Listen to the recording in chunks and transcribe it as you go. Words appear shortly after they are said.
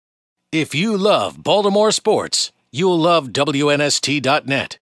If you love Baltimore sports, you'll love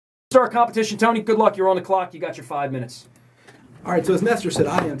WNST.net. Start competition, Tony. Good luck. You're on the clock. You got your 5 minutes. All right, so as Nestor said,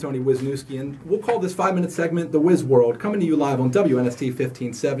 I am Tony Wisniewski, and we'll call this 5-minute segment The Wiz World, coming to you live on WNST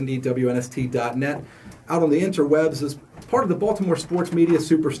 1570, WNST.net, out on the interwebs as part of the Baltimore Sports Media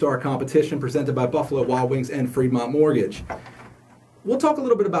Superstar Competition presented by Buffalo Wild Wings and Fremont Mortgage. We'll talk a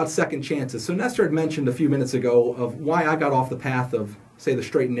little bit about second chances. So Nestor had mentioned a few minutes ago of why I got off the path of, say, the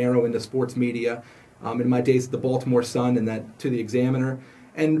straight and narrow into sports media in my days at the Baltimore Sun and that to the Examiner.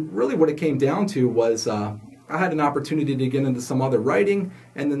 And really what it came down to was I had an opportunity to get into some other writing,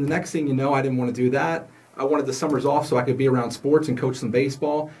 and then the next thing you know, I didn't want to do that. I wanted the summers off so I could be around sports and coach some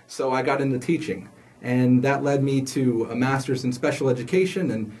baseball, so I got into teaching. And that led me to a master's in special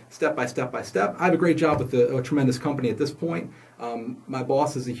education, and step by step by step. I have a great job with a tremendous company at this point. My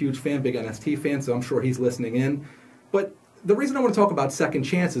boss is a huge fan, big NST fan, so I'm sure he's listening in. But the reason I want to talk about second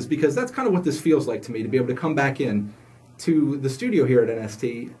chances, because that's kind of what this feels like to me, to be able to come back in to the studio here at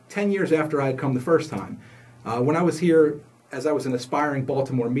NST 10 years after I had come the first time. When I was here, as I was an aspiring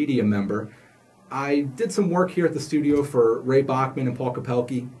Baltimore media member, I did some work here at the studio for Ray Bachman and Paul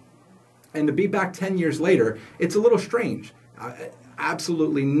Kapelke. And to be back 10 years later, it's a little strange.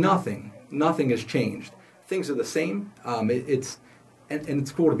 Absolutely nothing has changed. Things are the same.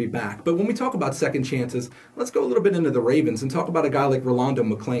 It's cool to be back. But when we talk about second chances, let's go a little bit into the Ravens and talk about a guy like Rolando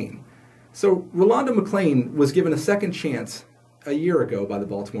McClain. So Rolando McClain was given a second chance a year ago by the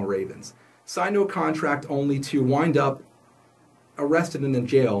Baltimore Ravens. Signed to a contract only to wind up arrested and in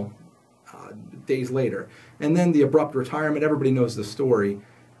jail days later. And then the abrupt retirement, everybody knows the story.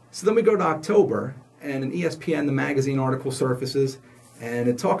 So then we go to October, and an ESPN, the magazine article surfaces, and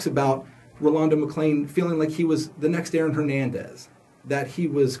it talks about Rolando McClain feeling like he was the next Aaron Hernandez, that he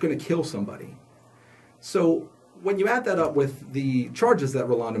was going to kill somebody. So when you add that up with the charges that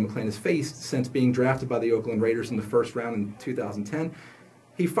Rolando McClain has faced since being drafted by the Oakland Raiders in the first round in 2010,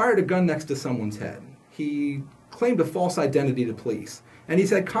 he fired a gun next to someone's head. He claimed a false identity to police, and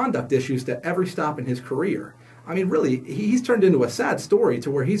he's had conduct issues to every stop in his career. I mean, really, he's turned into a sad story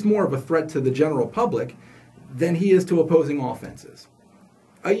to where he's more of a threat to the general public than he is to opposing offenses.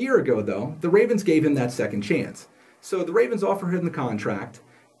 A year ago, though, the Ravens gave him that second chance. So the Ravens offer him the contract,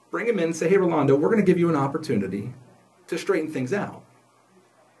 bring him in and say, hey, Rolando, we're going to give you an opportunity to straighten things out.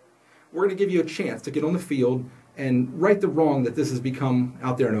 We're going to give you a chance to get on the field and right the wrong that this has become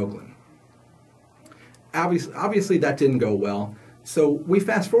out there in Oakland. Obviously, that didn't go well. So we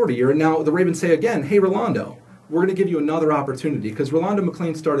fast forward a year, and now the Ravens say again, hey, Rolando, we're going to give you another opportunity, because Rolando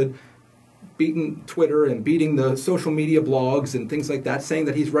McClain started beating Twitter and beating the social media blogs and things like that, saying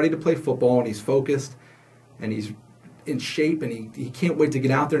that he's ready to play football and he's focused and he's in shape and he can't wait to get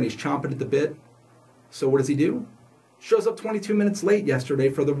out there and he's chomping at the bit. So what does he do? Shows up 22 minutes late yesterday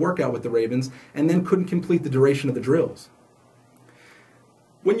for the workout with the Ravens and then couldn't complete the duration of the drills.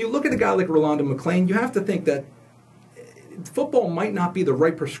 When you look at a guy like Rolando McClain, you have to think that football might not be the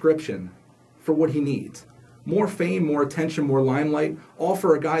right prescription for what he needs. More fame, more attention, more limelight, all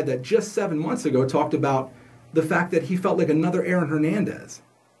for a guy that just 7 months ago talked about the fact that he felt like another Aaron Hernandez,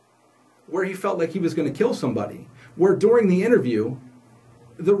 where he felt like he was going to kill somebody, where during the interview,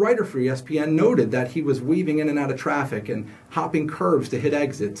 the writer for ESPN noted that he was weaving in and out of traffic and hopping curves to hit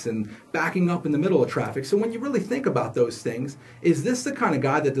exits and backing up in the middle of traffic. So when you really think about those things, is this the kind of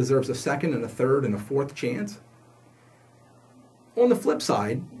guy that deserves a second and a third and a fourth chance? On the flip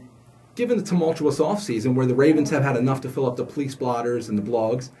side, given the tumultuous offseason where the Ravens have had enough to fill up the police blotters and the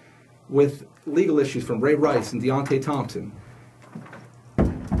blogs with legal issues from Ray Rice and Deontay Thompson,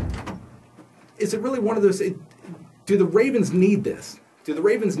 is it really one of those, do the Ravens need this? Do the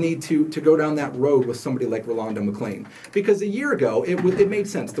Ravens need to go down that road with somebody like Rolando McClain? Because a year ago, it made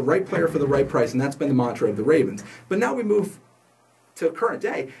sense. The right player for the right price, and that's been the mantra of the Ravens. But now we move to current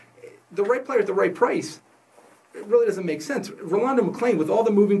day. The right player at the right price, it really doesn't make sense. Rolando McClain, with all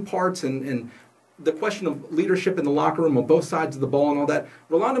the moving parts and the question of leadership in the locker room on both sides of the ball and all that,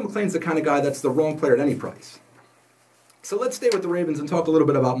 Rolando McClain's the kind of guy that's the wrong player at any price. So let's stay with the Ravens and talk a little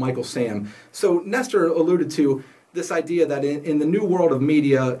bit about Michael Sam. So Nestor alluded to this idea that in the new world of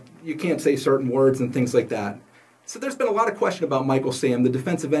media, you can't say certain words and things like that. So there's been a lot of question about Michael Sam, the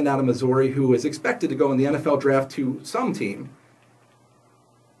defensive end out of Missouri, who is expected to go in the NFL draft to some team,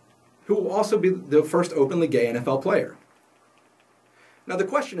 who will also be the first openly gay NFL player. Now the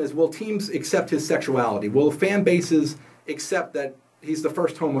question is, will teams accept his sexuality? Will fan bases accept that he's the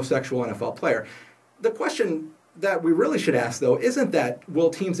first homosexual NFL player? The question that we really should ask, though, isn't that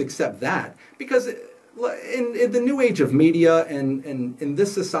will teams accept that? Because in the new age of media and in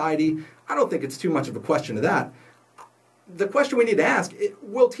this society, I don't think it's too much of a question of that. the question we need to ask,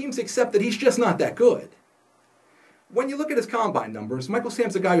 will teams accept that he's just not that good? When you look at his combine numbers, Michael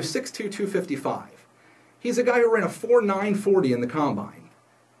Sam's a guy who's 6'2", 255. He's a guy who ran a 4.9 40 in the combine.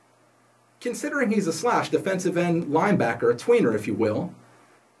 Considering he's a slash defensive end linebacker, a tweener if you will,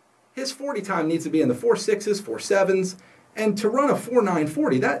 his 40 time needs to be in the 4.6s, 4.7s, and to run a 4.9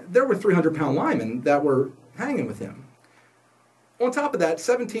 40, there were 300-pound linemen that were hanging with him. On top of that,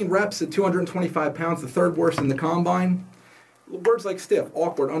 17 reps at 225 pounds, the third worst in the combine. Words like stiff,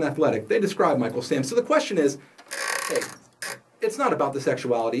 awkward, unathletic, they describe Michael Sam. So the question is, hey, it's not about the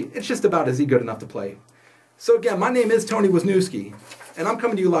sexuality, it's just about is he good enough to play. So again, my name is Tony Wisniewski, and I'm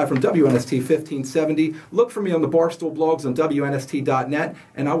coming to you live from WNST 1570. Look for me on the Barstool blogs on WNST.net,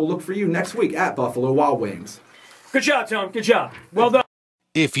 and I will look for you next week at Buffalo Wild Wings. Good job, Tom. Good job. Well done.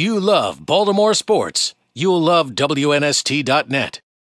 If you love Baltimore sports, you'll love WNST.net.